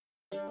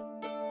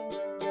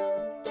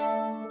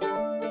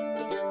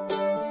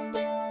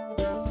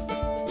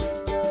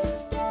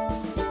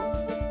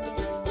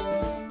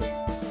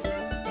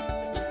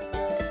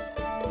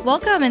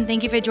Welcome and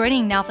thank you for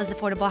joining NALFA's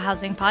Affordable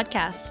Housing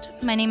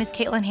Podcast. My name is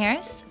Caitlin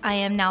Harris. I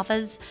am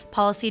NALFA's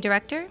Policy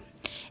Director.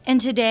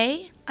 And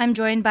today I'm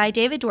joined by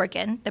David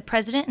Dworkin, the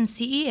President and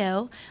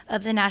CEO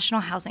of the National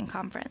Housing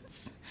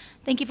Conference.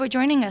 Thank you for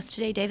joining us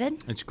today,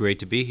 David. It's great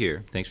to be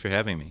here. Thanks for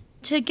having me.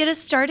 To get us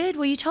started,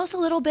 will you tell us a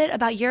little bit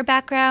about your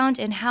background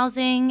in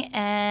housing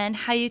and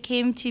how you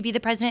came to be the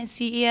President and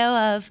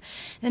CEO of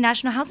the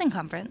National Housing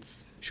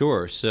Conference?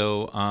 Sure.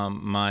 So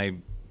my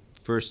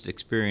first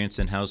experience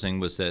in housing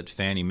was at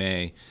Fannie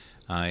Mae.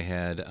 I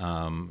had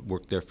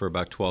worked there for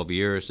about 12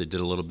 years. I did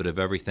a little bit of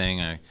everything.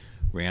 I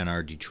ran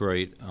our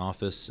Detroit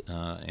office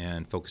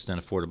and focused on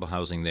affordable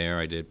housing there.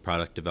 I did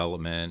product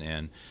development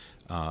and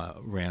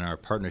ran our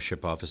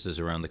partnership offices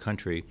around the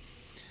country.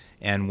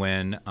 And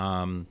when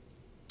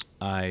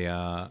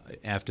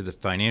after the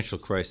financial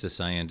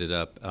crisis, I ended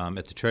up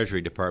at the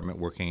Treasury Department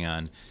working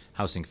on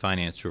housing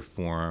finance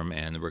reform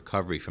and the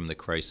recovery from the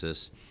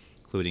crisis,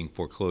 including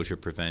foreclosure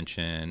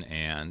prevention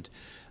and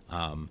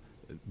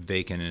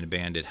vacant and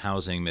abandoned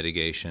housing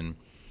mitigation.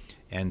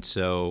 And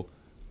so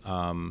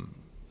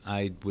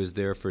I was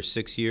there for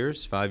 6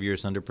 years, 5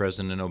 years under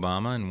President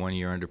Obama and 1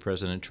 year under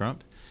President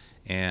Trump,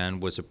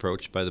 and was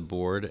approached by the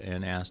board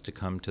and asked to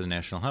come to the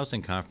National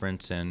Housing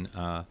Conference and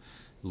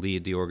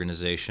lead the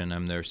organization.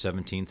 I'm their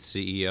 17th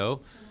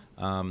CEO.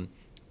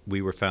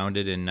 We were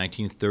founded in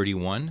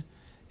 1931,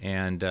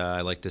 and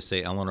I like to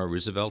say Eleanor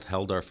Roosevelt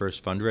held our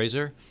first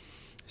fundraiser.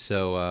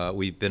 So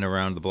we've been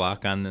around the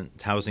block on the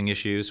housing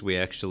issues. We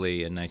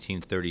actually, in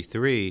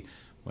 1933,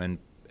 when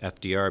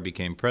FDR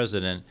became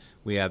president,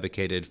 we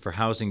advocated for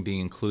housing being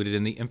included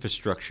in the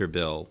infrastructure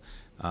bill.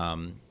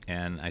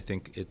 And I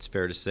think it's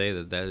fair to say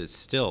that that is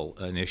still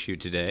an issue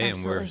today.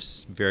 Absolutely. And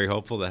we're very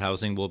hopeful that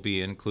housing will be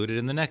included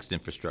in the next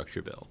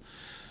infrastructure bill.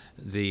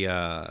 The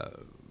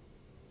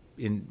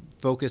in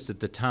focus at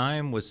the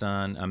time was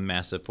on a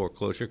massive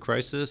foreclosure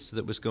crisis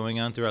that was going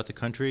on throughout the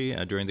country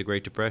during the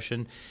Great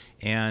Depression,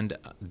 and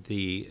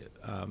the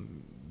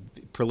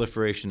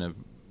proliferation of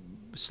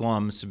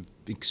slums,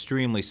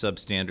 extremely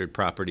substandard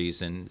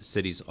properties in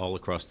cities all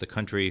across the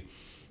country,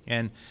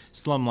 and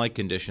slum-like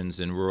conditions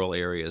in rural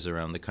areas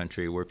around the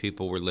country where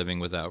people were living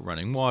without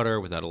running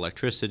water, without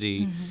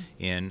electricity,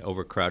 in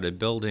overcrowded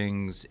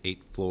buildings,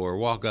 8-floor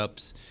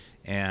walk-ups,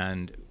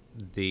 and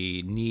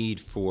the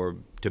need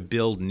to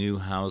build new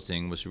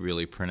housing was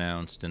really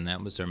pronounced, and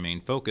that was our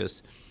main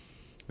focus.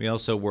 We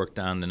also worked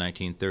on the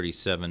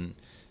 1937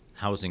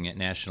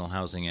 National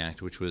Housing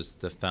Act, which was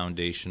the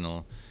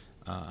foundational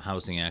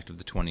housing act of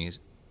the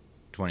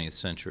 20th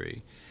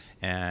century.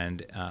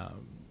 And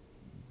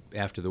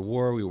after the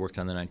war, we worked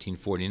on the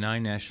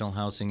 1949 National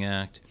Housing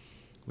Act.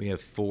 We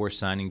have 4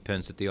 signing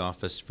pens at the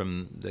office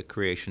from the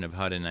creation of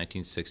HUD in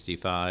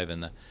 1965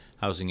 and the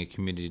Housing and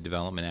Community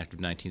Development Act of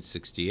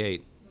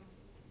 1968.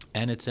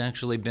 And it's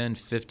actually been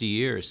 50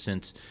 years a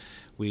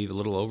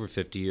little over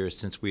 50 years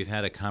since we've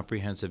had a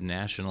comprehensive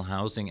National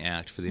Housing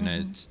Act for the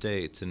United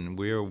States, and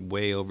we're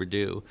way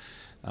overdue.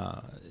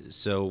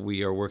 So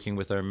we are working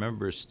with our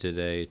members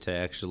today to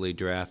actually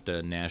draft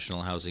a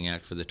National Housing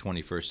Act for the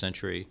 21st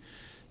century.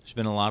 There's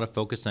been a lot of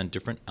focus on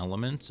different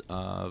elements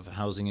of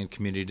housing and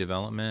community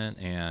development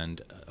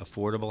and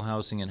affordable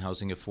housing and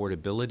housing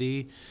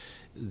affordability.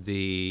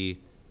 A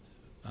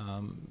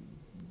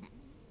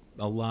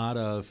lot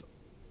of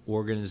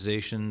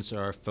organizations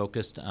are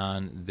focused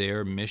on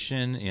their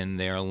mission in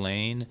their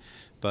lane,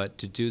 but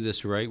to do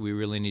this right, we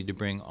really need to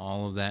bring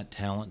all of that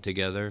talent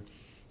together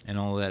and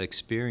all of that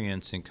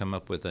experience and come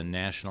up with a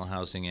National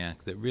Housing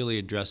Act that really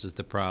addresses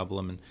the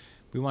problem. And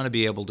we want to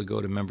be able to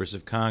go to members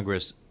of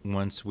Congress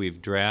once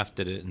we've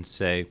drafted it and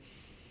say,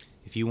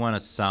 if you want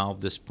to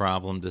solve this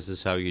problem, this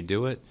is how you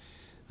do it.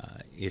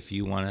 If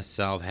you want to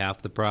solve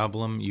half the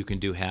problem, you can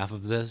do half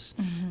of this.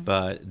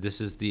 But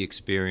this is the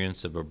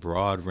experience of a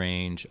broad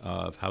range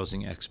of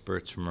housing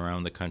experts from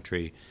around the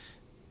country,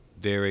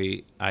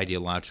 very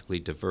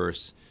ideologically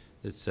diverse,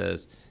 that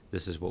says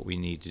this is what we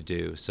need to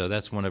do. So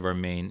that's one of our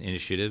main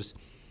initiatives.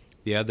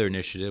 The other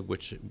initiative,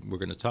 which we're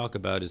going to talk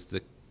about, is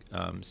the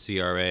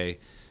CRA,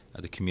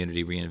 the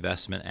Community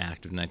Reinvestment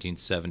Act of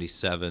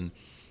 1977,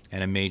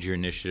 and a major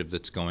initiative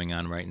that's going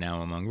on right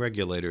now among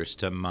regulators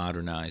to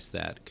modernize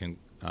that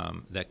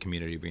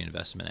Community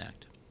Reinvestment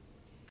Act.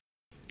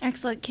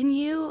 Excellent. Can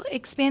you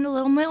expand a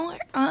little more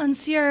on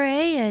CRA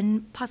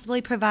and possibly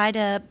provide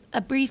a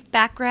brief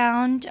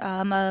background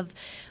of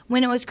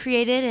when it was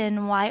created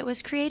and why it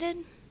was created?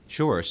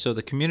 Sure. So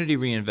the Community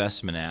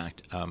Reinvestment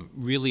Act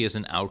really is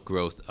an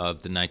outgrowth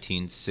of the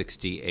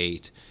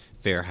 1968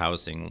 Fair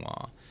Housing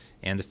Law.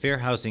 And the Fair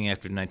Housing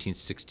Act of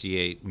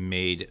 1968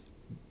 made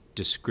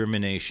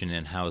discrimination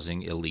in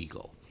housing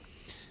illegal.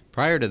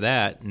 Prior to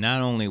that,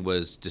 not only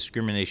was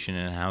discrimination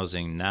in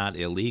housing not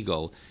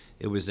illegal,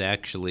 it was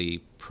actually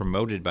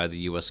promoted by the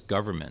U.S.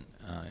 government.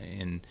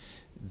 In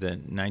the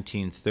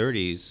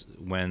 1930s,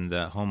 when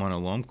the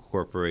Homeowner Loan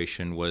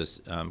Corporation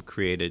was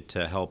created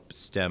to help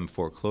stem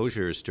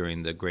foreclosures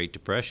during the Great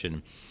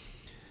Depression,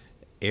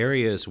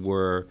 areas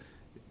were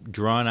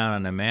drawn out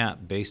on a map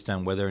based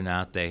on whether or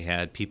not they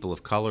had people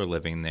of color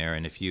living there.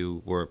 And if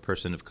you were a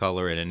person of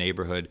color in a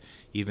neighborhood,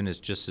 even as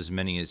just as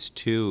many as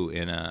 2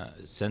 in a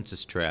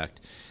census tract,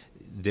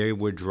 they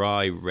would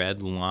draw a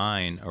red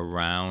line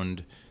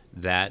around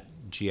that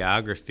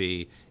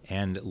geography,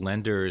 and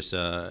lenders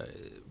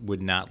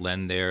would not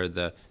lend there.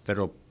 The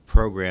federal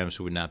programs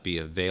would not be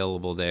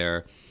available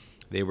there.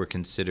 They were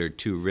considered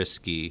too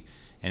risky,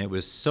 and it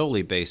was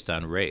solely based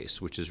on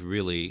race, which is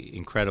really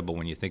incredible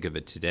when you think of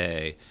it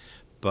today.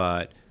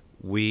 But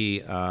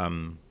we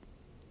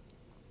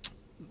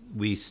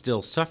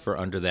still suffer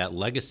under that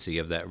legacy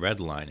of that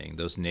redlining.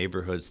 Those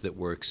neighborhoods that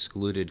were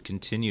excluded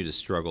continue to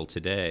struggle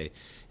today.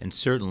 And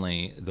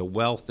certainly the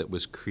wealth that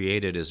was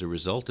created as a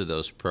result of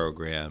those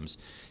programs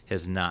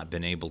has not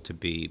been able to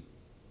be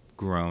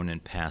grown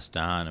and passed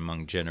on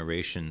among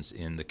generations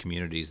in the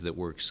communities that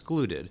were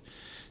excluded.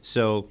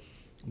 So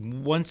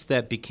once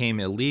that became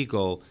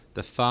illegal,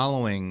 the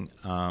following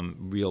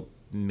real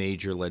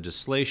major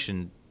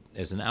legislation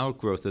as an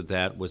outgrowth of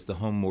that was the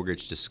Home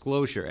Mortgage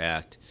Disclosure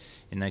Act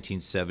in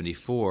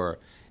 1974,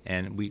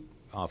 and we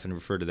often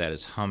refer to that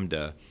as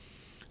HMDA.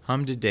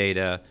 HMDA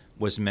data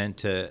was meant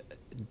to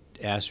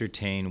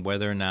ascertain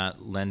whether or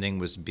not lending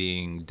was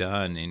being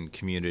done in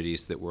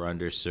communities that were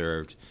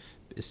underserved.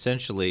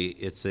 Essentially,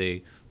 it's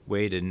a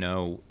way to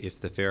know if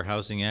the Fair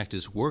Housing Act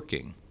is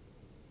working.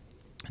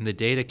 And the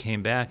data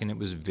came back, and it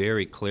was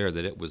very clear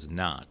that it was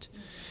not,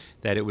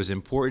 that it was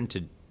important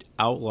to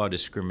outlaw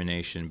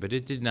discrimination, but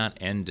it did not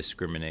end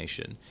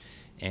discrimination.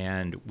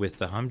 And with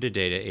the HMDA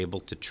data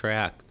able to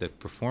track the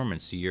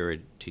performance year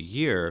to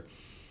year,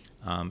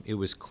 it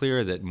was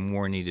clear that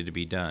more needed to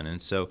be done.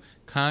 And so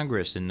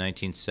Congress in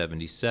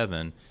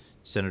 1977,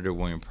 Senator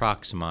William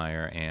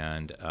Proxmire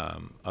and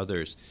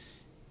others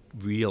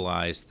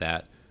realized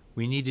that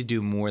we need to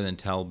do more than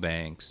tell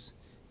banks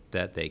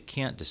that they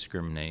can't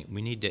discriminate.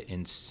 We need to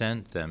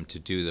incent them to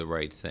do the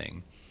right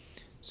thing.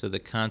 So the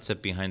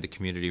concept behind the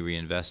Community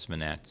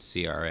Reinvestment Act,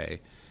 CRA,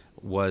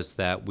 was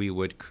that we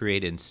would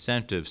create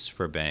incentives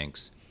for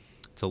banks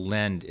to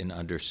lend in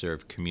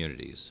underserved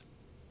communities.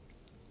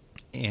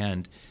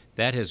 And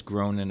that has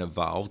grown and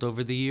evolved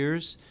over the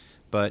years,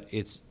 but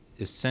it's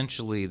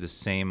essentially the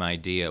same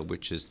idea,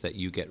 which is that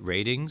you get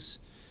ratings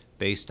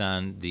based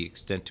on the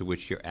extent to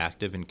which you're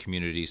active in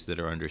communities that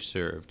are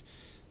underserved.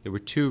 There were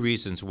 2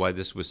 reasons why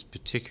this was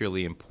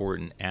particularly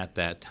important at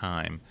that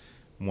time.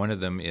 One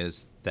of them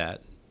is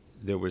that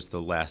there was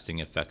the lasting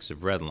effects of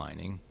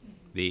redlining,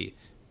 the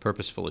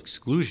purposeful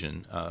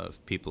exclusion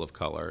of people of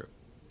color,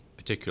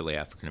 particularly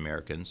African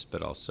Americans,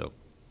 but also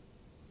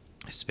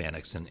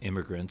Hispanics and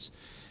immigrants,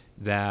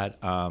 that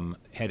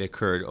had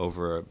occurred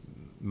over a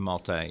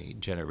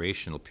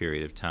multi-generational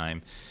period of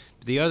time.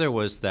 The other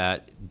was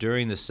that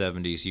during the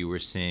 70s, you were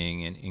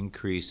seeing an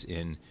increase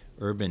in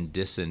urban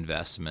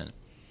disinvestment,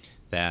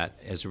 that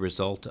as a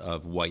result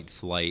of white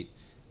flight,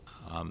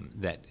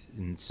 that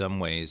in some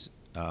ways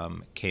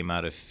came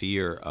out of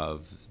fear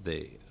of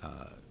the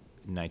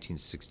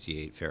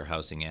 1968 Fair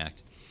Housing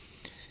Act.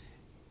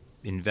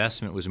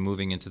 Investment was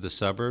moving into the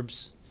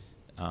suburbs.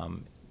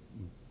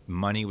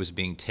 Money was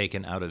being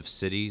taken out of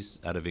cities,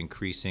 out of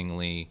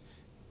increasingly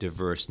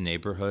diverse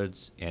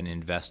neighborhoods, and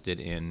invested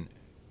in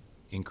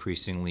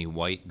increasingly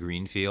white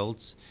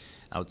greenfields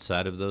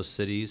outside of those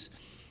cities.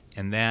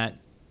 And that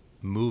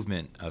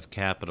movement of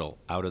capital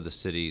out of the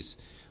cities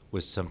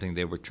was something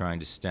they were trying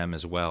to stem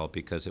as well,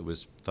 because it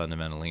was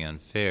fundamentally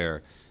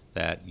unfair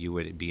that you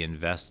would be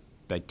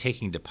by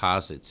taking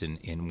deposits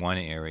in one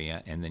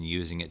area and then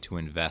using it to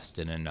invest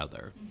in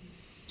another. Mm-hmm.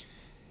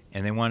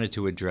 And they wanted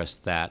to address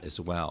that as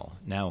well.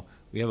 Now,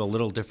 we have a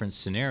little different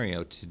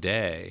scenario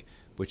today,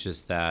 which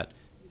is that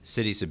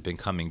cities have been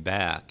coming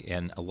back,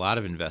 and a lot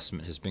of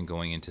investment has been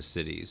going into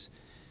cities.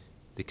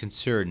 The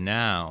concern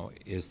now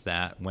is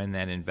that when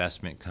that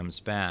investment comes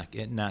back,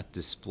 it not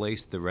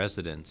displace the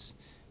residents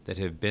that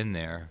have been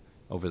there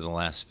over the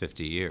last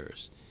 50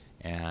 years.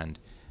 And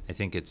I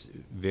think it's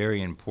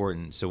very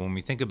important. So when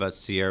we think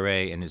about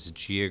CRA and its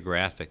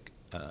geographic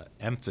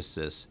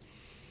emphasis,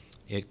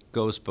 it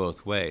goes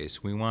both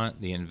ways. We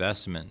want the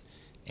investment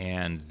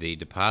and the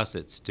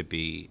deposits to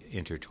be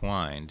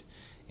intertwined,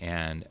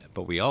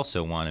 but we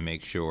also want to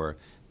make sure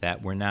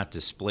that we're not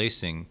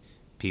displacing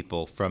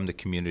people from the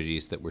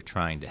communities that we're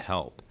trying to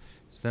help.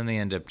 So then they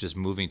end up just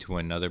moving to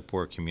another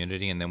poor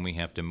community, and then we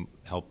have to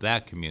help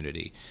that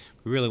community.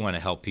 We really want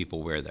to help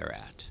people where they're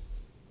at.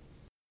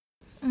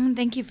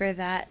 Thank you for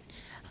that.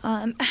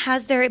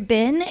 Has there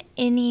been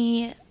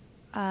any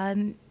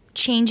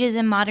changes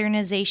and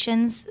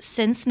modernizations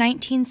since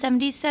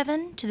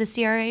 1977 to the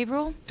CRA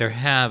rule? There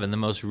have, and the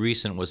most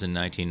recent was in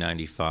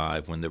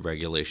 1995 when the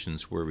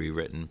regulations were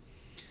rewritten.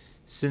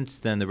 Since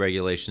then, the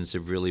regulations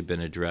have really been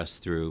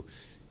addressed through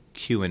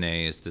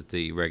Q&As that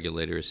the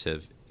regulators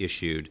have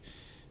issued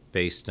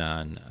based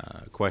on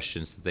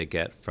questions that they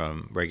get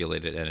from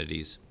regulated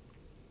entities.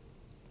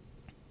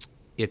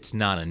 It's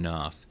not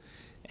enough,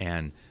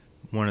 and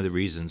one of the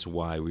reasons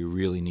why we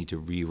really need to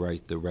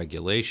rewrite the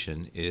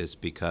regulation is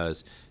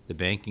because the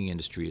banking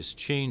industry has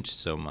changed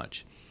so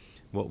much.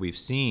 what we've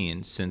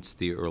seen since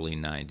the early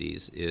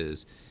 90s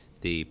is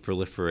the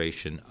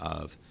proliferation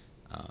of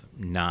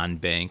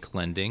non-bank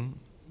lending,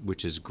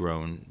 which has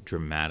grown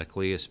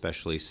dramatically,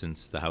 especially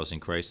since the housing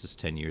crisis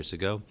 10 years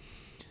ago,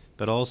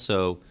 but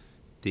also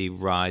the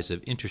rise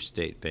of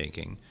interstate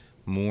banking.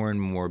 More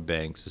and more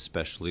banks,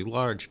 especially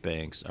large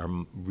banks, are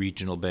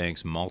regional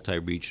banks,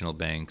 multi-regional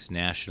banks,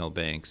 national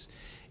banks,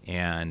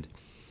 and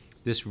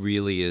this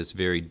really is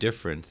very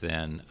different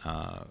than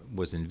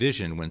was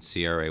envisioned when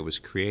CRA was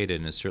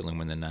created, and certainly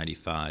when the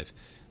 95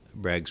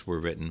 regs were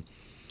written.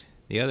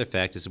 The other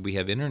fact is that we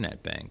have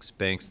internet banks,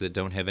 banks that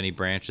don't have any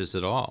branches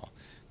at all.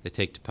 They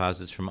take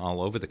deposits from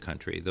all over the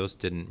country. Those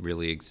didn't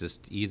really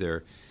exist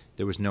either.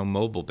 There was no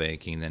mobile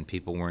banking then.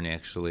 People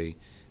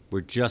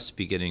were just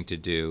beginning to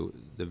do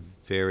the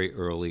very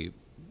early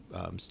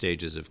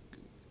stages of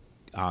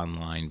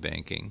online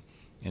banking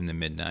in the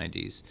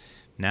mid-90s.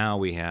 Now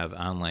we have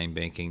online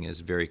banking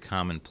is very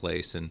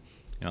commonplace, and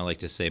I like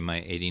to say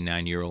my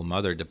 89-year-old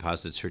mother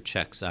deposits her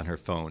checks on her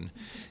phone.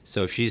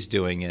 So if she's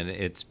doing it,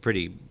 it's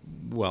pretty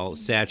well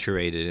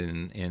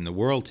saturated in the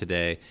world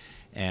today,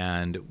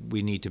 and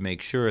we need to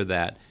make sure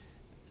that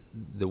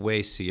the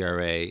way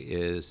CRA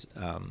is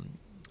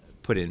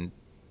put in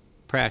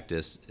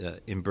practice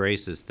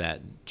embraces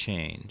that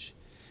change.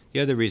 The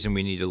other reason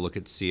we need to look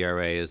at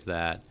CRA is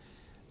that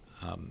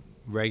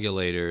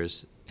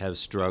regulators have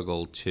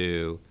struggled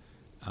to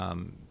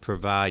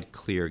provide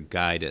clear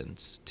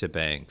guidance to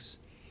banks.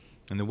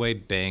 And the way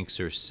banks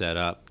are set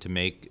up to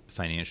make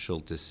financial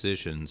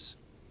decisions,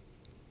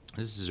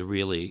 this is a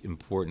really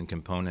important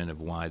component of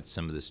why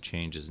some of this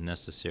change is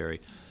necessary,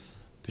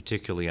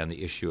 particularly on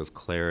the issue of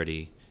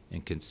clarity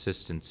and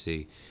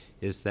consistency,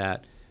 is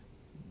that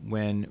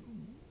when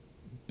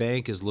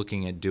bank is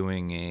looking at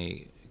doing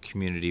a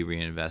Community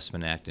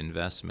Reinvestment Act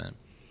investment,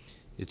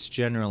 it's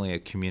generally a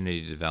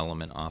community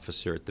development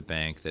officer at the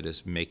bank that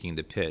is making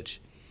the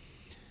pitch.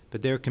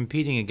 But they're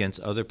competing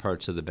against other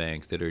parts of the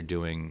bank that are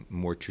doing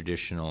more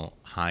traditional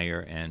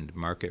higher-end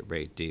market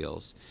rate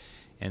deals.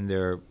 And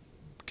they're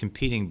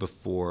competing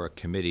before a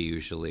committee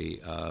usually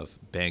of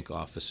bank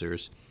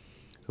officers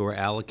who are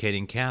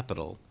allocating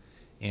capital.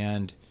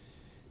 And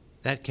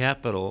that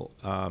capital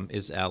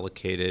is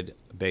allocated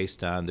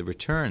based on the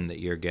return that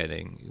you're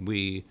getting.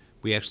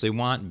 We actually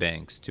want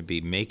banks to be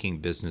making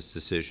business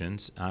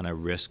decisions on a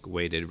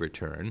risk-weighted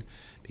return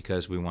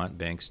because we want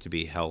banks to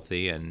be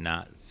healthy and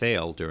not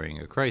fail during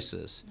a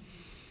crisis.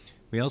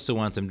 We also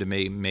want them to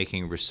be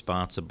making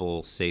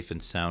responsible, safe,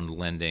 and sound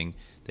lending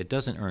that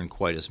doesn't earn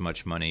quite as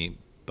much money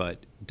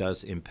but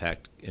does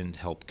impact and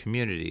help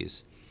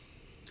communities.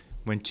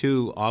 When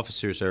two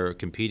officers are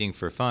competing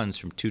for funds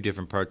from two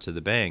different parts of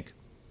the bank,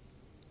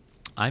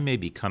 I may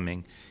be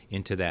coming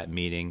into that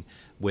meeting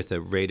with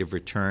a rate of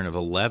return of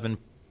 11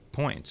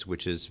 points,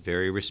 which is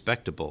very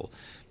respectable.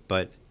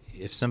 But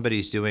if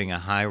somebody's doing a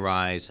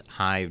high-rise,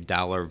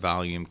 high-dollar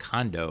volume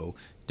condo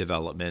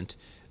development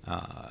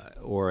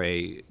or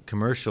a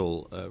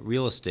commercial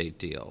real estate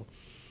deal,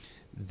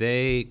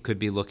 they could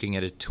be looking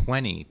at a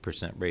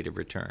 20% rate of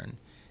return.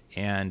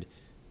 And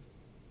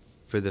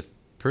for the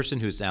person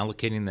who's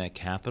allocating that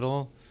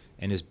capital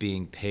and is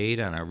being paid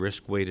on a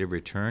risk-weighted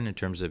return in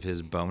terms of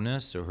his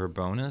bonus or her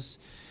bonus,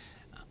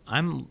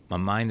 I'm a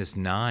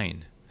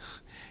 -9.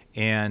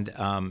 And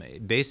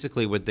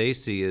basically what they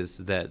see is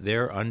that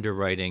they're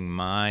underwriting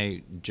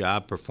my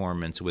job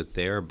performance with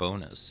their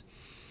bonus.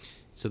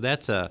 So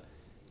that's a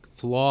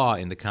flaw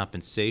in the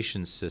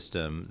compensation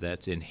system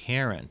that's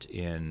inherent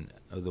in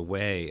the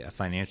way a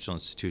financial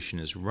institution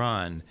is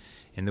run.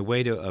 And the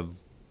way to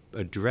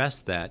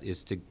address that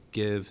is to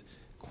give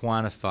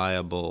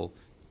quantifiable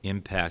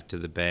impact to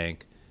the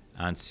bank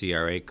on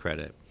CRA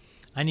credit.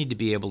 I need to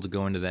be able to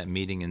go into that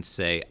meeting and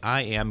say,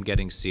 I am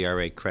getting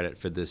CRA credit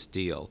for this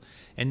deal.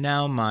 And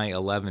now my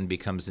 11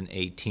 becomes an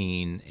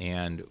 18,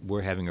 and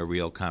we're having a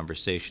real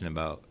conversation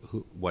about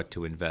what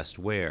to invest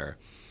where.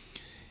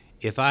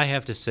 If I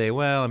have to say,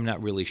 well, I'm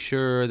not really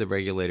sure, the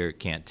regulator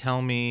can't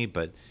tell me,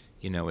 but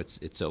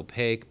it's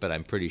opaque, but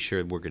I'm pretty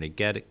sure we're going to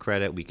get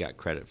credit. We got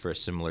credit for a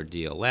similar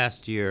deal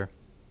last year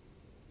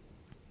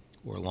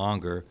or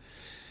longer.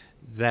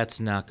 That's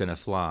not going to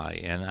fly,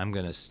 and I'm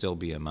going to still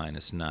be a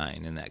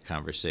 -9 in that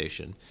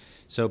conversation.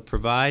 So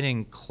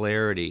providing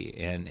clarity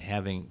and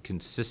having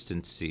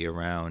consistency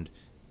around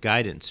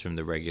guidance from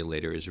the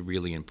regulator is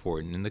really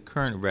important, and the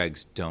current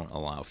regs don't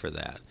allow for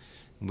that.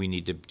 We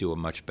need to do a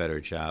much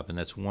better job, and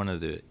that's one of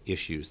the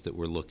issues that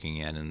we're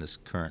looking at in this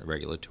current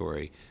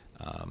regulatory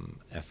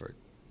effort.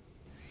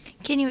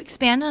 Can you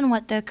expand on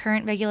what the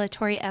current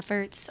regulatory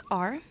efforts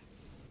are?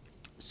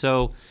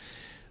 So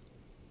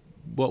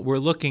what we're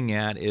looking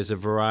at is a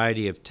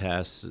variety of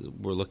tests.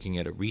 We're looking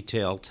at a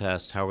retail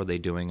test. How are they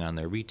doing on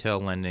their retail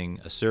lending?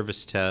 A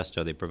service test.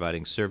 Are they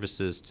providing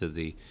services to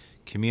the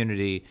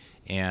community?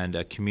 And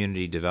a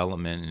community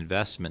development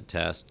investment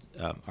test.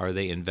 Are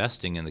they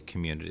investing in the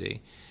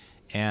community?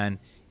 And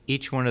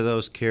each one of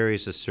those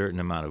carries a certain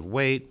amount of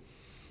weight.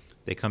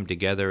 They come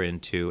together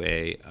into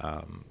a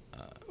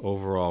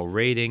overall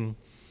rating.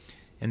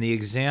 And the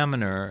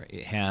examiner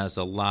has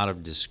a lot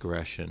of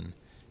discretion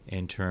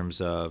in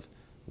terms of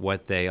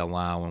what they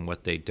allow and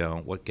what they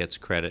don't, what gets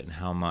credit and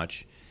how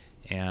much.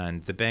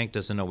 And the bank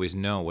doesn't always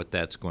know what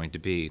that's going to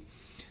be.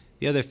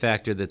 The other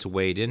factor that's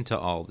weighed into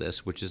all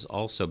this, which has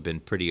also been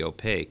pretty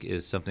opaque,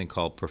 is something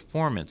called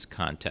performance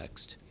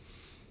context.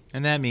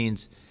 And that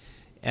means,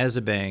 as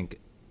a bank,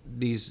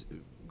 these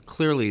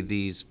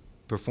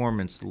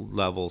performance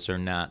levels are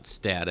not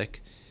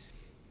static.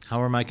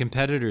 How are my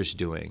competitors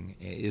doing?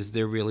 Is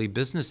there really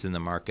business in the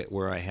market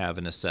where I have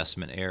an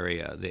assessment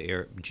area,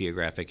 the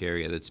geographic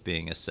area that's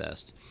being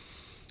assessed?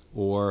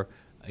 Or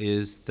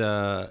is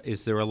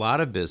there a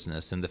lot of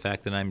business, and the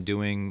fact that I'm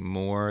doing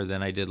more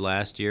than I did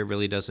last year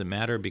really doesn't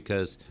matter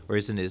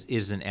isn't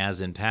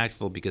as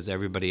impactful because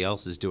everybody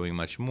else is doing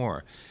much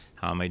more?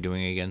 How am I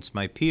doing against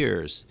my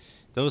peers?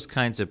 Those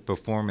kinds of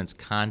performance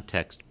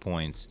context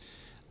points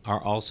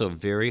are also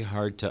very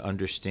hard to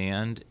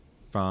understand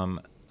from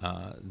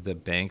the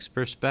bank's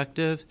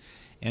perspective,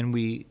 and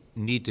we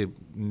need to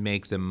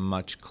make them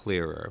much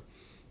clearer.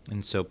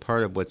 And so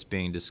part of what's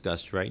being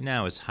discussed right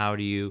now is how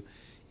do you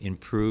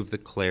improve the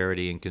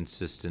clarity and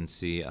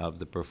consistency of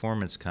the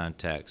performance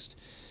context.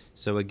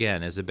 So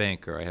again, as a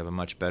banker, I have a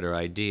much better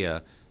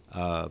idea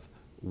of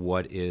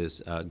what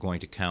is going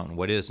to count and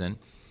what isn't.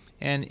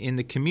 And in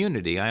the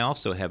community, I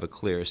also have a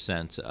clear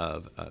sense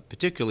of,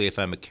 particularly if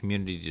I'm a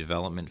community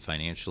development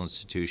financial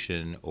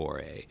institution or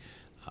a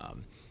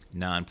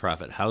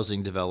nonprofit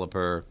housing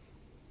developer,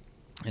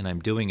 and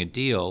I'm doing a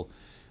deal,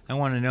 I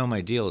want to know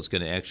my deal is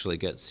going to actually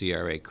get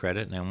CRA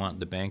credit, and I want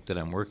the bank that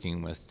I'm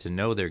working with to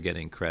know they're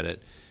getting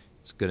credit.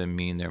 It's going to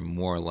mean they're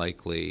more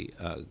likely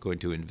going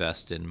to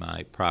invest in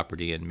my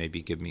property and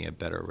maybe give me a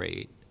better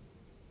rate.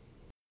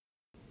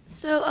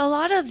 So a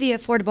lot of the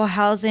affordable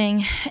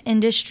housing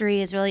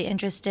industry is really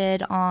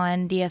interested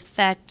on the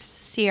effect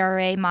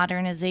CRA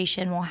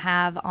modernization will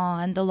have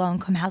on the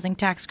low-income housing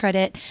tax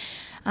credit.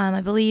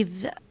 I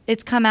believe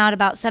it's come out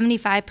about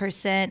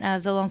 75%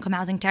 of the low-income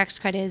housing tax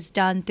credit is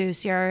done through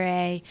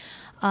CRA.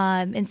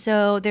 And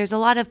so there's a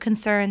lot of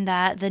concern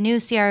that the new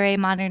CRA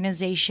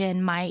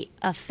modernization might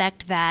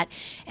affect that.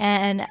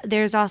 And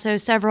there's also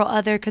several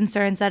other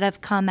concerns that have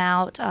come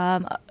out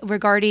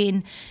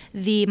regarding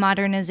the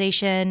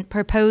modernization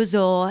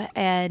proposal.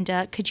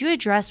 And could you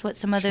address what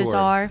some of those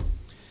are?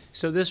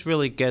 So this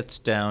really gets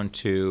down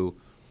to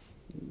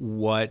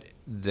what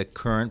the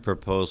current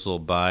proposal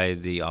by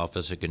the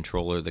Office of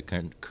Controller of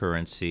the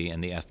Currency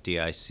and the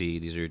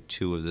FDIC, these are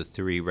two of the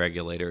three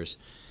regulators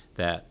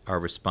that are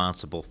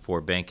responsible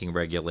for banking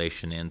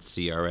regulation and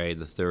CRA.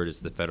 The third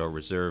is the Federal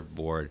Reserve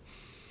Board.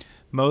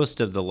 Most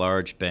of the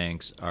large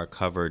banks are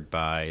covered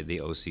by the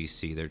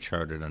OCC. They're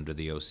chartered under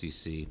the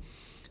OCC.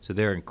 So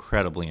they're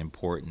incredibly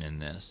important in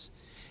this.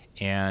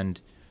 And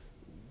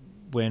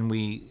when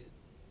we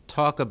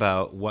talk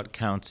about what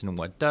counts and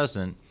what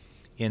doesn't,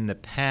 in the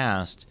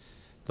past,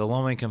 the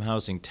low-income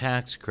housing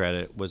tax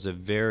credit was a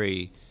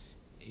very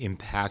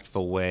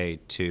impactful way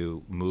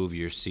to move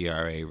your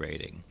CRA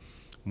rating.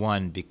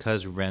 One,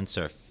 because rents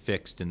are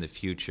fixed in the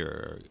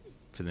future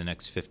for the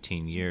next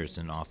 15 years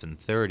and often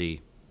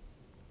 30,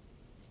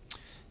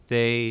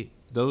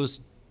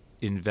 those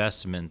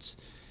investments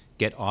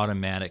get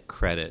automatic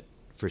credit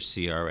for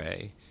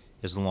CRA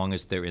as long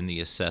as they're in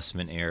the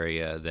assessment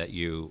area that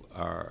you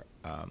are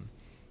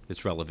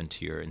that's relevant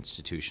to your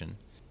institution.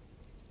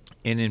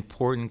 An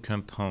important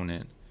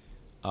component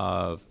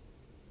of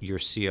your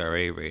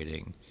CRA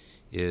rating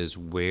is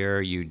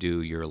where you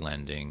do your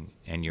lending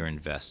and your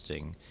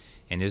investing,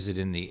 and is it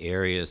in the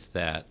areas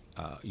that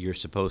you're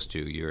supposed to,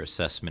 your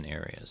assessment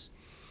areas.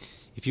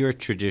 If you're a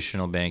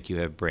traditional bank, you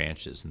have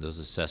branches, and those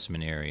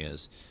assessment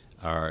areas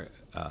are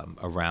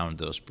around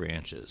those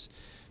branches.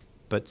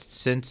 But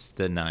since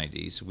the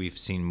 90s, we've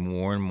seen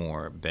more and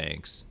more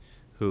banks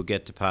who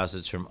get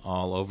deposits from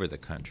all over the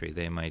country.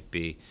 They might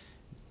be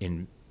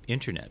in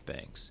internet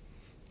banks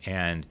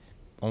and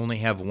only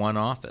have one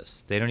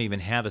office. They don't even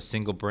have a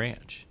single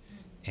branch.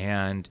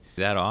 And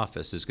that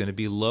office is going to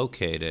be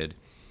located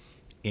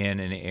in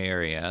an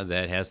area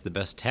that has the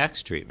best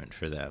tax treatment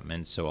for them.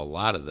 And so a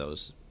lot of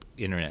those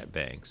internet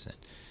banks and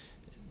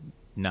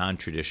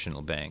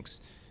non-traditional banks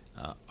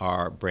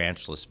are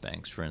branchless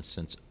banks, for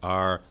instance,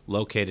 are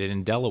located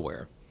in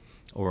Delaware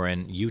or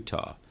in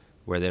Utah,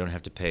 where they don't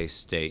have to pay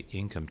state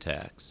income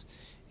tax.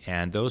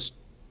 And those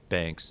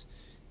banks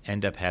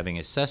end up having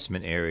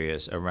assessment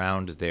areas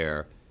around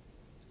their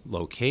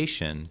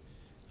location,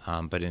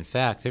 but in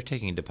fact, they're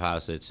taking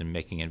deposits and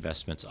making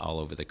investments all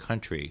over the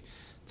country.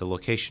 The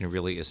location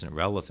really isn't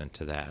relevant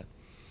to that.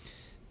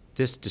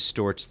 This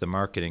distorts the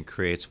market and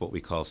creates what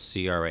we call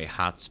CRA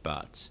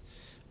hotspots,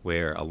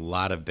 where a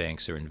lot of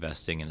banks are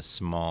investing in a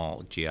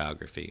small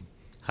geography.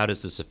 How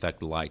does this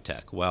affect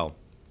LIHTC? Well,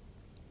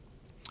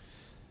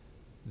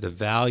 the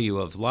value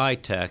of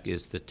LIHTC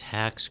is the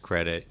tax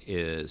credit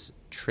is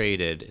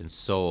traded and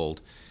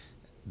sold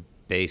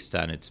based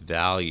on its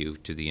value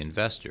to the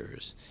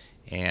investors.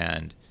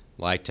 And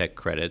LIHTC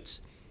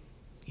credits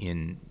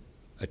in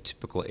a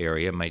typical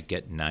area might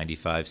get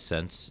 95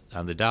 cents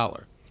on the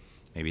dollar.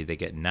 Maybe they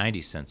get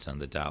 90 cents on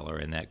the dollar,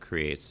 and that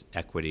creates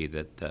equity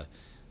that the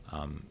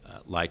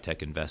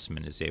LIHTC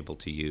investment is able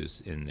to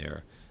use in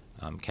their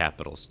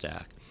capital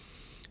stack.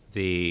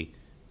 The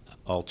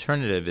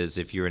alternative is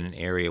if you're in an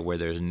area where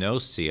there's no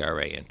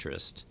CRA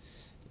interest,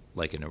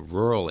 like in a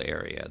rural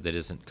area that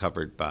isn't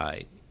covered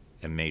by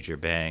a major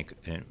bank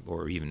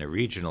or even a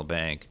regional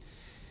bank,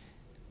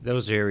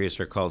 those areas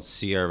are called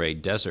CRA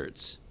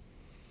deserts.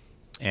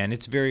 And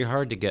it's very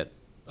hard to get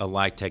a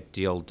LIHTC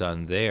deal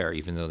done there,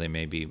 even though they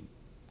may be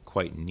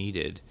quite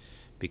needed,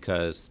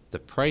 because the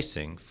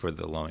pricing for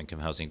the low-income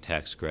housing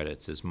tax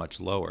credits is much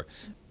lower.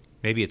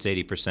 Maybe it's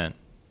 80%.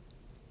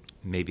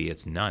 Maybe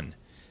it's none.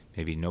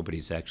 Maybe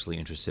nobody's actually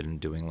interested in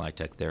doing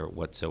LIHTC there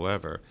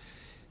whatsoever.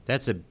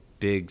 That's a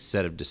big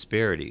set of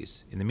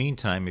disparities. In the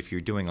meantime, if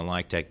you're doing a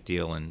LIHTC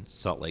deal in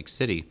Salt Lake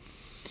City,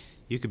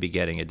 you could be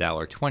getting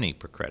 $1.20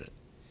 per credit.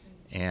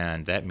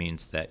 And that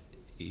means that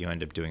you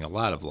end up doing a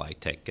lot of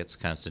LIHTC. Gets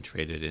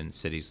concentrated in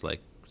cities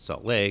like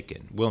Salt Lake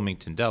and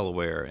Wilmington,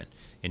 Delaware, and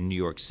in New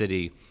York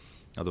City,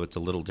 although it's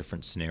a little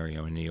different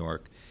scenario in New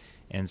York.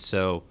 And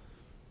so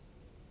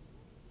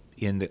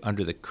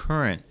under the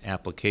current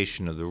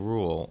application of the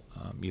rule,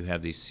 you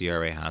have these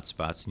CRA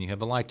hotspots, and you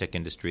have a LIHTC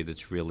industry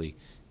that's really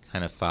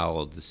kind of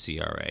followed the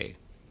CRA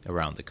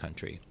around the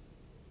country.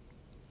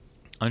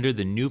 Under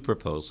the new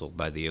proposal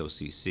by the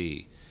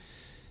OCC,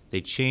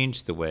 they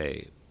changed the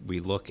way we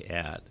look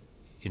at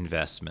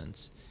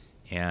investments,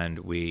 and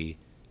we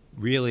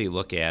really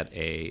look at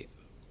a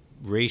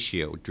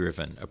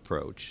ratio-driven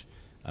approach,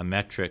 a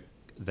metric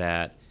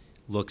that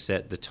looks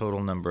at the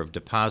total number of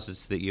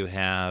deposits that you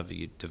have.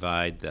 You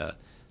divide the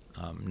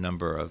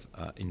number of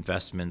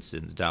investments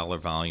in the dollar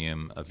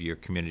volume of your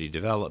community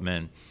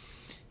development,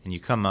 and you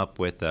come up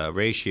with a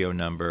ratio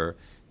number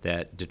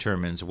that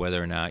determines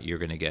whether or not you're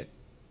going to get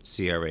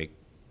CRA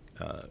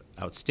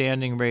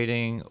outstanding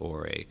rating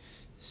or a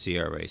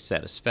CRA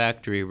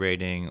satisfactory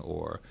rating,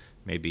 or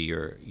maybe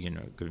you're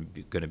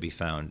going to be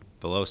found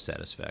below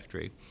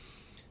satisfactory.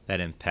 That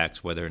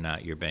impacts whether or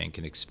not your bank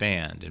can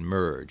expand and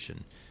merge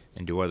and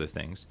do other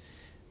things.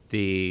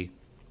 The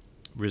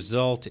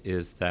result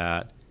is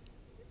that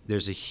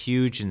there's a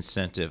huge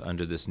incentive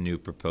under this new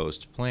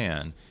proposed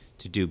plan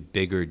to do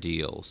bigger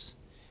deals.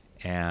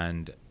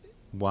 And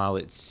while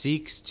it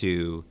seeks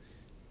to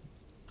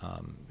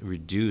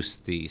reduce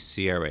the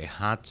CRA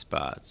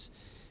hotspots,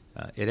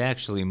 it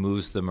actually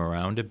moves them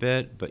around a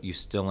bit, but you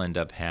still end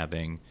up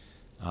having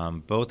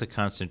both a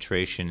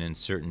concentration in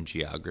certain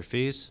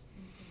geographies,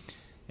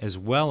 as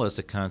well as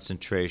a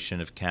concentration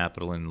of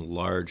capital in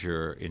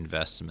larger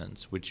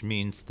investments, which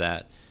means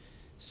that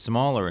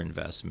smaller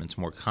investments,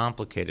 more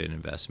complicated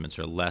investments,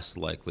 are less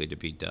likely to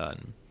be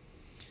done.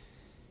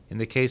 In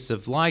the case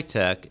of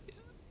LIHTC,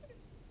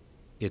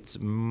 it's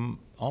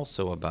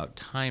also about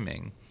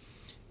timing.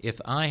 If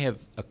I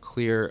have a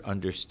clear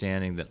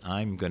understanding that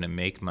I'm going to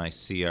make my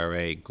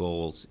CRA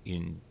goals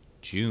in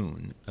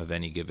June of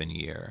any given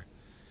year,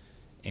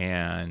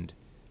 and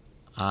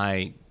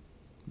I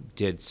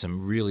did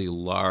some really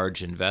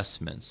large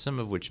investments, some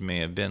of which may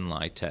have been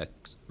LIHTC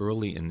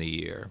early in the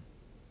year,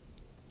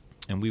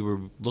 and we were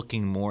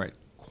looking more at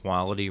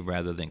quality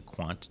rather than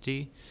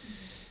quantity,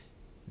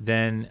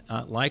 then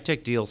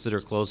LIHTC deals that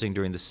are closing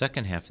during the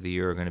second half of the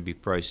year are going to be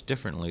priced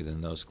differently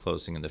than those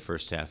closing in the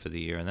first half of the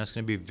year, and that's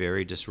going to be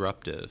very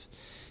disruptive.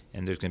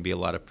 And there's going to be a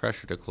lot of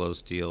pressure to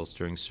close deals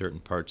during certain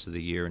parts of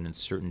the year and in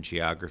certain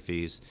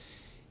geographies.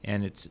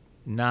 And it's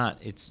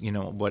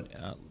what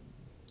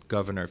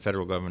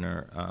Federal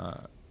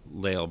Governor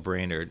Lael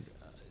Brainerd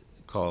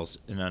calls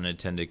an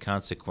unintended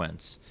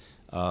consequence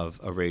of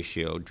a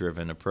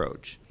ratio-driven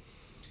approach.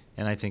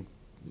 And I think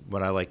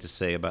what I like to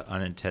say about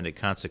unintended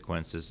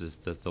consequences is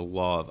that the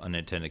law of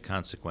unintended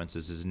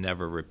consequences is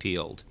never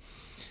repealed.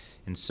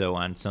 And so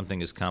on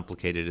something as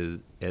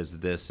complicated as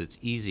this, it's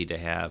easy to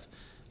have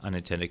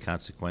unintended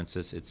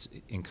consequences. It's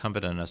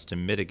incumbent on us to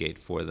mitigate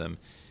for them.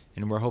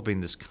 And we're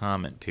hoping this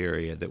comment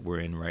period that we're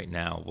in right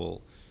now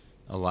will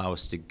allow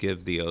us to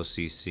give the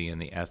OCC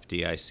and the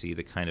FDIC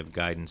the kind of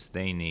guidance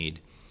they need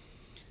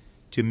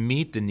to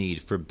meet the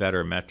need for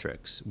better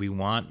metrics. We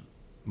want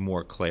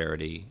more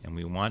clarity and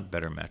we want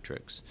better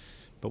metrics,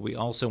 but we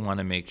also want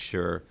to make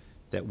sure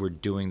that we're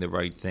doing the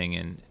right thing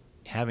and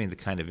having the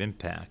kind of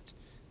impact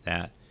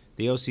that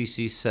the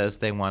OCC says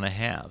they want to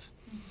have.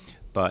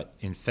 But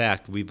in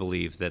fact, we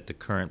believe that the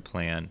current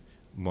plan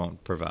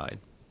won't provide.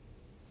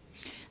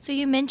 So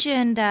you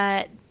mentioned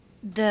that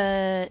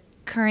the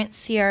current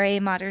CRA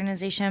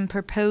modernization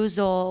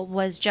proposal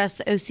was just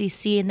the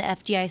OCC and the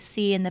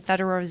FDIC and the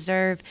Federal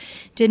Reserve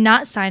did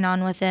not sign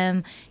on with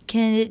them.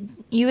 Can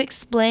you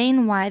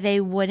explain why they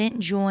wouldn't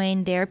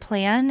join their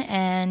plan?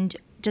 And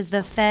does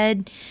the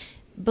Fed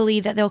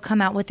believe that they'll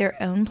come out with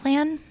their own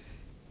plan?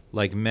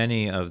 Like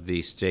many of the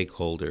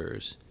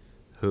stakeholders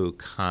who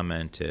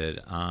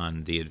commented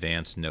on the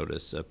advance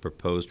notice of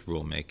proposed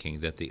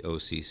rulemaking that the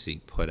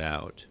OCC put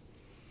out,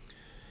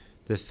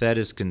 the Fed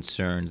is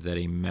concerned that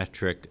a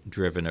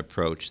metric-driven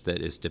approach that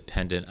is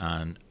dependent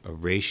on a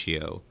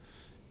ratio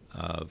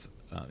of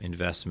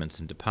investments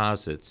and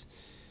deposits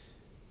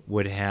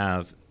would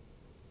have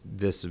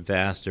this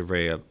vast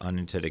array of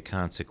unintended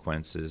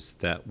consequences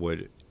that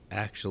would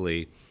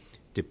actually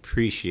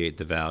depreciate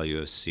the value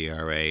of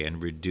CRA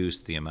and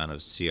reduce the amount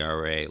of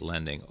CRA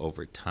lending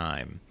over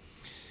time.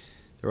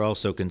 They're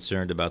also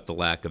concerned about the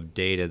lack of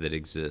data that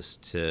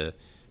exists to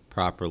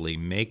properly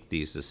make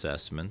these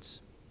assessments.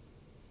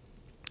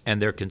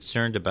 And they're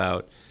concerned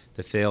about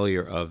the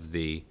failure of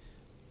the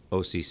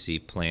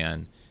OCC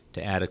plan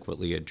to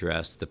adequately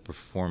address the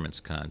performance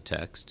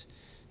context,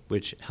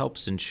 which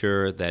helps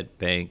ensure that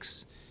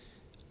banks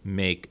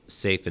make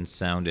safe and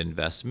sound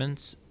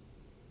investments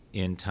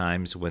in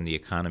times when the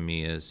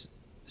economy is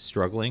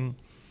struggling,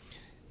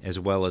 as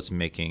well as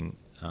making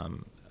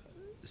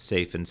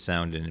safe and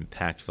sound and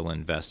impactful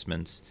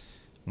investments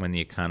when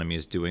the economy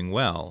is doing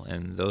well.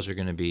 And those are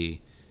going to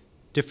be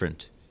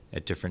different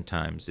at different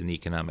times in the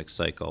economic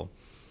cycle.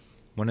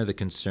 One of the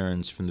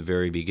concerns from the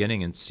very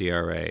beginning in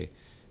CRA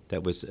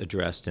that was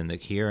addressed in the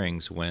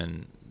hearings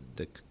when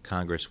the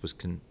Congress was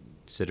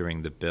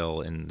considering the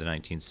bill in the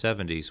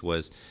 1970s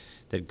was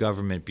that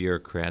government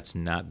bureaucrats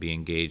not be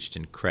engaged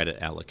in credit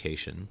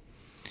allocation,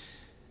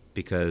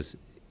 because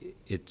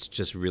it's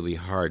just really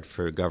hard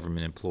for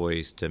government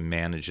employees to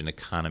manage an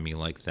economy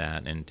like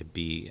that and to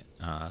be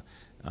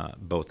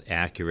both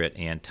accurate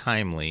and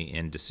timely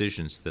in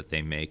decisions that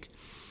they make.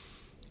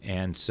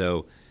 And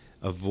so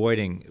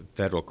avoiding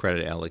federal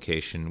credit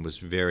allocation was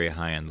very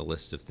high on the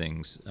list of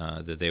things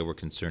that they were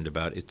concerned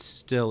about. It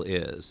still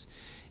is.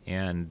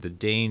 And the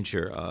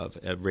danger of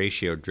a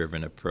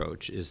ratio-driven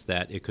approach is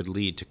that it could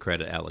lead to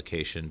credit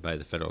allocation by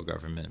the federal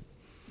government.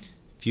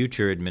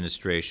 Future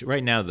administration,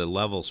 right now the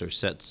levels are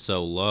set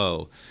so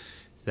low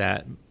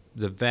that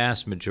the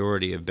vast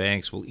majority of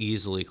banks will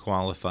easily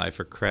qualify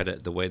for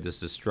credit the way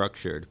this is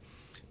structured.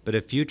 But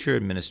a future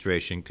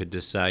administration could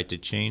decide to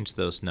change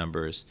those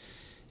numbers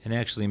and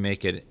actually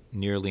make it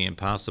nearly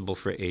impossible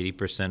for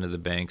 80% of the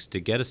banks to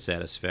get a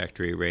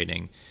satisfactory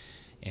rating,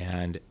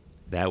 and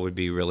that would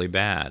be really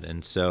bad.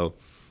 And so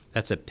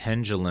that's a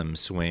pendulum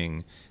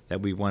swing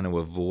that we want to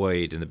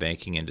avoid in the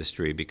banking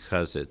industry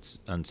because it's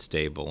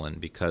unstable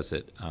and because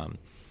it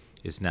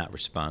is not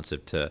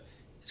responsive to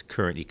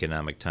current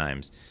economic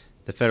times.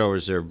 The Federal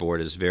Reserve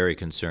Board is very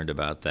concerned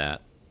about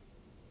that.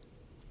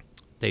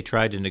 They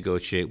tried to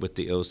negotiate with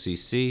the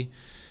OCC.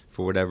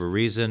 For whatever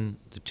reason,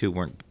 the two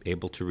weren't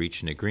able to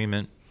reach an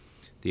agreement.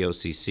 The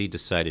OCC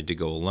decided to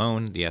go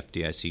alone. The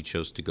FDIC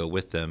chose to go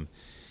with them.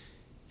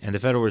 And the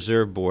Federal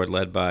Reserve Board,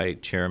 led by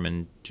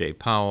Chairman Jay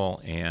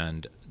Powell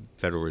and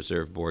Federal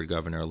Reserve Board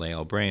Governor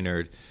Lael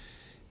Brainerd,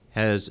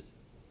 has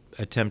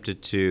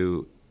attempted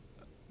to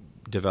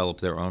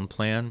develop their own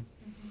plan.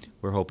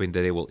 We're hoping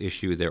that they will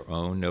issue their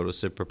own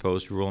notice of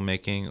proposed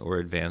rulemaking or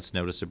advance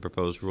notice of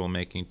proposed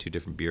rulemaking, two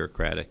different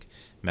bureaucratic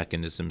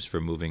mechanisms for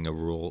moving a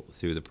rule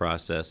through the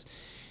process,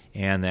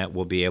 and that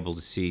we'll be able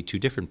to see two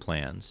different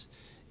plans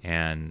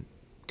and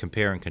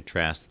compare and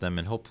contrast them,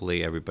 and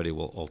hopefully everybody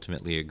will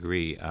ultimately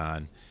agree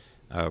on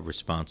a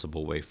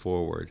responsible way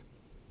forward.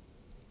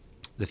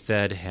 The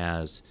Fed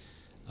has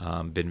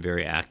been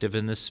very active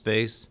in this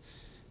space.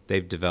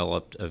 They've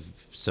developed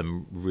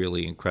some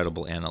really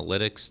incredible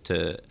analytics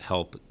to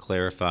help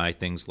clarify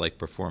things like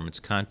performance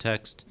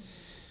context.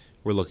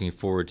 We're looking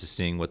forward to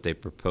seeing what they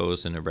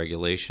propose in a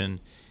regulation,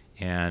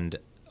 and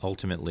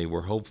ultimately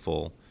we're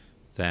hopeful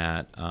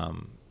that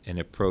an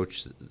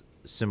approach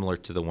similar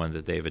to the one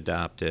that they've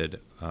adopted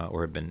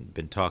or have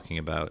been talking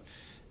about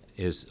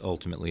is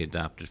ultimately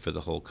adopted for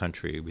the whole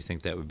country. We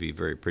think that would be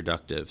very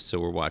productive, so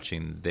we're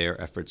watching their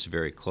efforts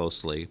very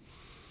closely.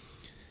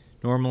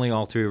 Normally,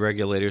 all three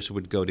regulators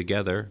would go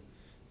together.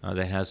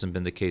 That hasn't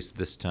been the case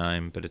this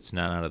time, but it's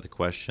not out of the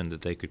question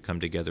that they could come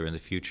together in the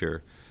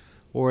future.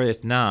 Or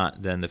if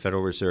not, then the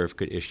Federal Reserve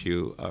could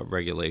issue a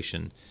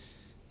regulation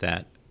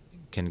that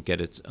can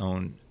get its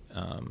own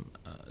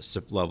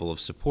level of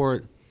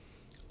support,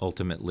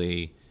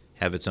 ultimately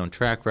have its own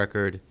track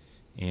record,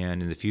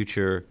 and in the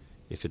future,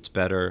 if it's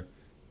better,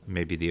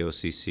 maybe the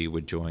OCC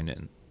would join it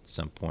at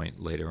some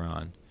point later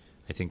on.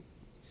 I think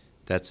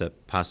that's a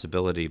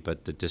possibility,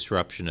 but the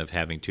disruption of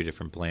having two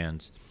different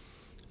plans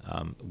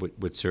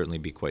would certainly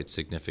be quite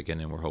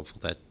significant, and we're hopeful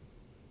that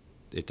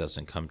it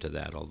doesn't come to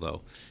that,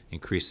 although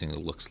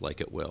increasingly looks like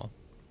it will.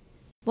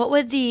 What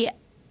would the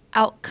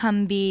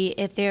outcome be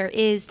if there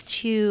is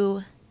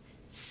two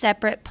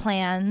separate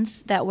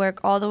plans that work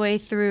all the way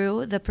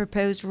through the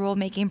proposed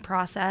rulemaking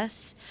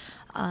process?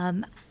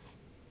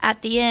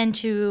 At the end,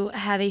 to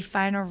have a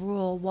final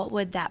rule, what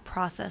would that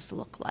process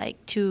look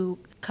like to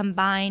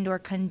combine or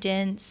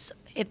condense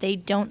if they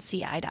don't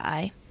see eye to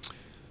eye?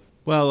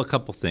 Well, a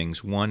couple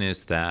things. One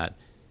is that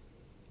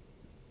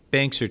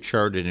banks are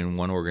chartered in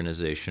one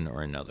organization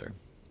or another,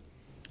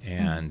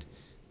 and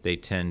they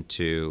tend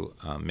to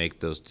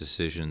make those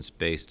decisions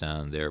based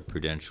on their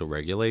prudential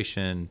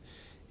regulation,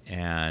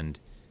 and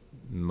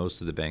most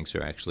of the banks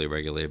are actually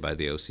regulated by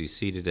the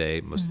OCC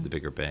today, most of the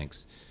bigger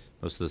banks.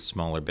 Most of the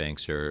smaller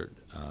banks are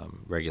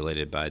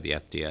regulated by the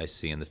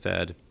FDIC and the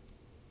Fed.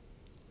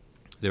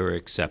 There are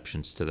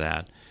exceptions to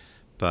that,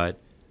 but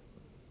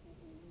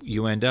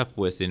you end up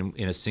with, in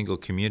a single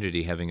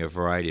community, having a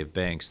variety of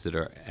banks that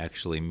are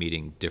actually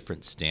meeting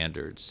different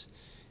standards.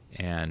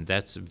 And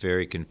that's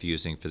very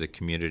confusing for the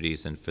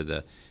communities and for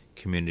the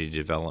community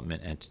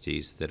development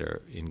entities that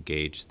are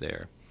engaged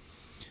there.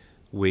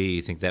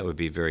 We think that would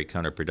be very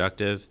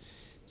counterproductive.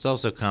 It's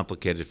also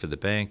complicated for the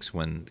banks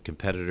when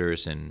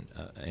competitors in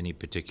any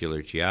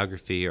particular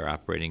geography are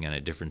operating on a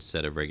different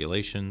set of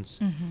regulations.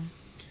 Mm-hmm.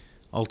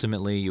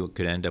 Ultimately, you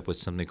could end up with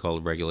something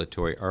called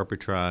regulatory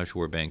arbitrage,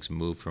 where banks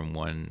move from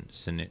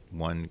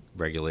one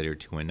regulator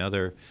to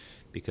another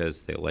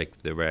because they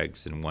like the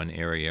regs in one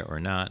area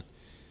or not.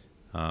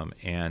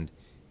 And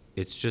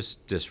it's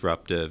just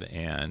disruptive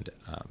and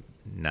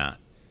not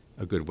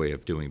a good way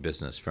of doing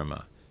business from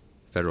a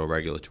federal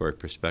regulatory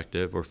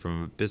perspective or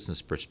from a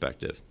business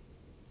perspective.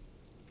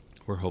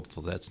 We're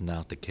hopeful that's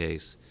not the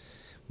case.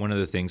 One of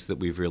the things that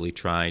we've really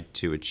tried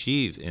to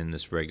achieve in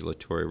this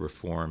regulatory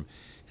reform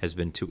has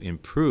been to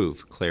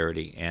improve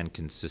clarity and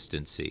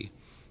consistency.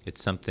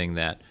 It's something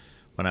that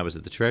when I was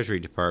at the Treasury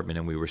Department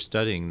and we were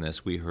studying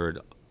this, we heard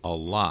a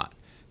lot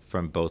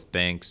from both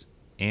banks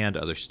and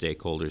other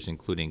stakeholders,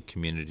 including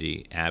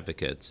community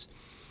advocates,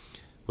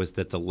 was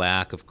that the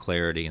lack of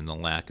clarity and the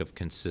lack of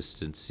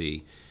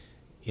consistency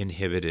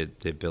inhibited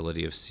the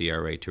ability of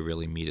CRA to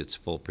really meet its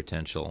full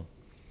potential.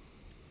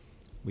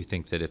 We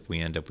think that if we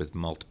end up with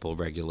multiple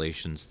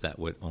regulations, that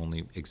would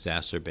only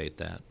exacerbate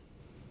that.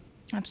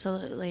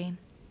 Absolutely.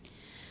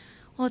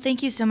 Well,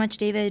 thank you so much,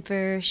 David,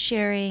 for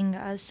sharing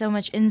so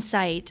much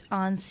insight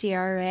on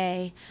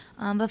CRA.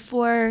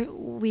 Before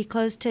we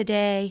close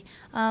today,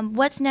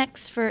 what's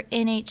next for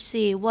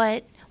NHC?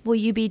 What will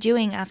you be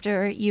doing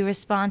after you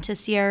respond to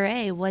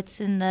CRA? What's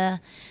in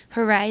the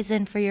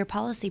horizon for your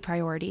policy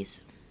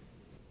priorities?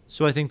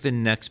 So I think the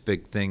next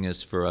big thing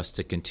is for us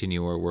to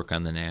continue our work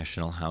on the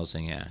National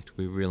Housing Act.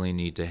 We really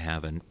need to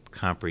have a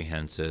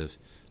comprehensive,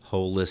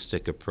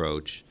 holistic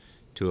approach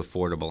to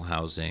affordable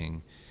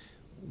housing.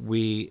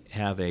 We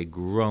have a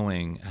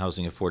growing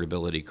housing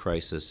affordability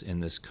crisis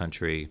in this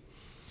country.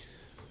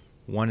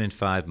 1 in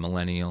 5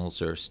 millennials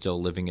are still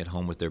living at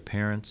home with their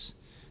parents.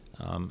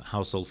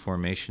 Household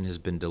formation has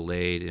been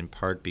delayed in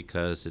part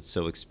because it's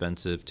so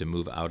expensive to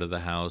move out of the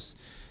house.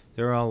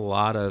 There are a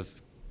lot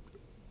of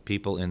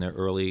people in their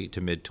early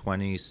to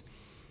mid-20s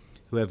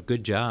who have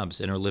good jobs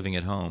and are living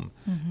at home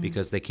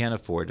because they can't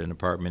afford an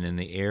apartment in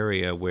the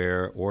area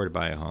or to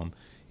buy a home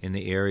in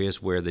the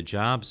areas where the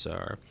jobs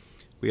are.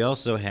 We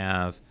also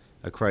have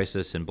a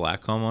crisis in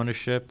black home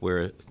ownership,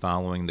 where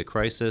following the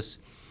crisis,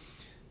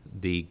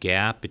 the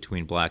gap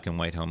between black and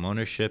white home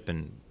ownership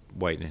and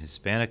white and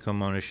Hispanic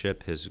home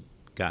ownership has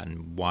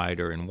gotten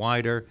wider and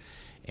wider,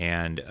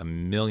 and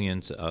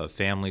millions of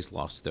families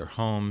lost their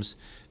homes.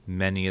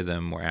 Many of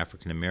them were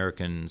African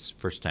Americans,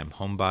 first-time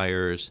home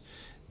buyers.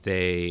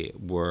 They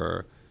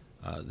were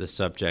the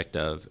subject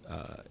of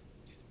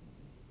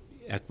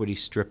equity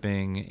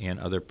stripping and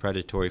other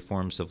predatory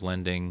forms of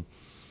lending.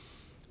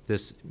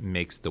 This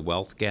makes the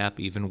wealth gap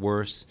even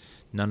worse.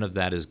 None of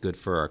that is good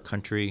for our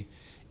country,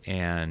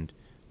 and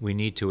we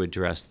need to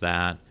address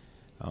that.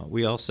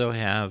 We also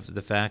have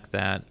the fact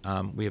that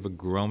we have a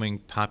growing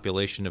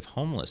population of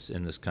homeless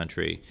in this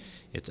country.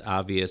 It's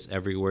obvious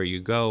everywhere you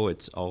go.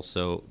 It's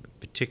also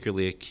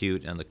particularly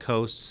acute on the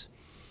coasts.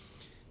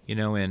 You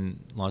know, in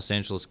Los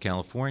Angeles,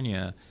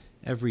 California,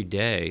 every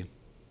day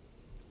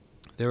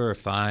there are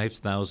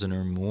 5,000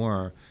 or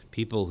more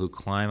people who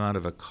climb out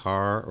of a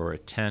car or a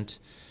tent.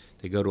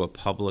 They go to a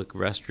public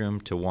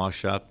restroom to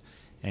wash up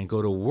and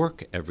go to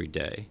work every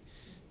day.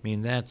 I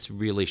mean, that's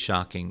really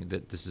shocking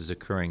that this is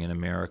occurring in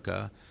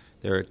America.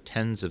 There are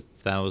tens of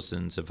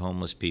thousands of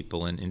homeless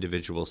people in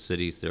individual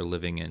cities. They're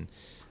living in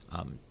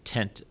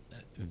tent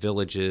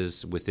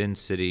villages within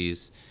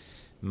cities.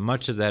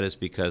 Much of that is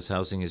because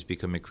housing has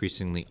become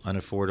increasingly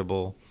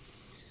unaffordable,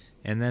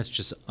 and that's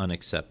just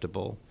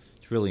unacceptable.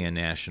 It's really a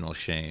national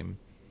shame.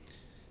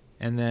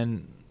 And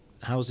then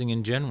housing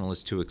in general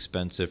is too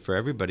expensive for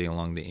everybody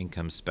along the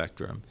income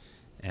spectrum,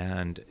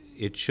 and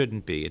it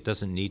shouldn't be. It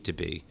doesn't need to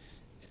be.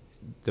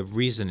 The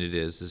reason it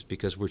is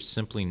because we're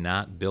simply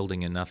not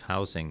building enough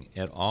housing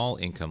at all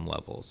income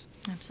levels.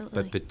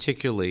 Absolutely. But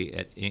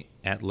particularly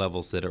at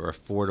levels that are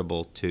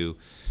affordable to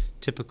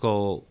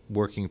typical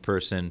working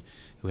person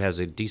who has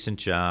a decent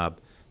job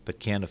but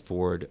can't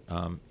afford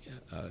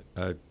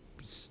a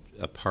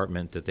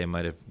apartment that they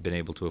might have been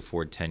able to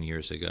afford 10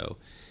 years ago.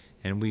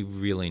 And we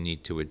really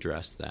need to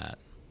address that.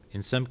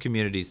 In some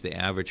communities, the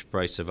average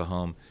price of a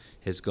home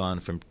has gone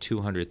from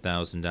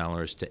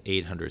 $200,000 to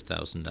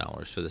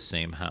 $800,000 for the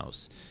same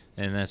house,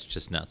 and that's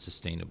just not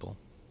sustainable.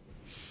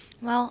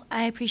 Well,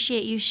 I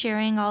appreciate you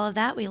sharing all of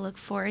that. We look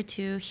forward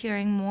to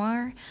hearing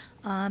more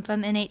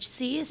from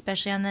NHC,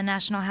 especially on the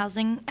National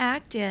Housing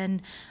Act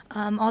and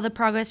all the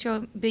progress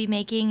you'll be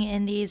making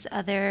in these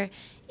other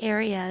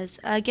areas.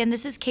 Again,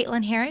 this is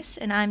Caitlin Harris,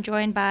 and I'm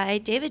joined by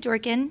David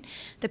Dworkin,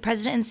 the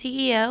President and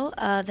CEO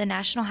of the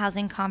National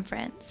Housing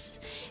Conference.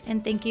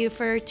 And thank you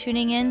for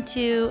tuning in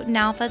to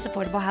NALFA's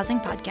Affordable Housing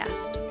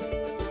Podcast.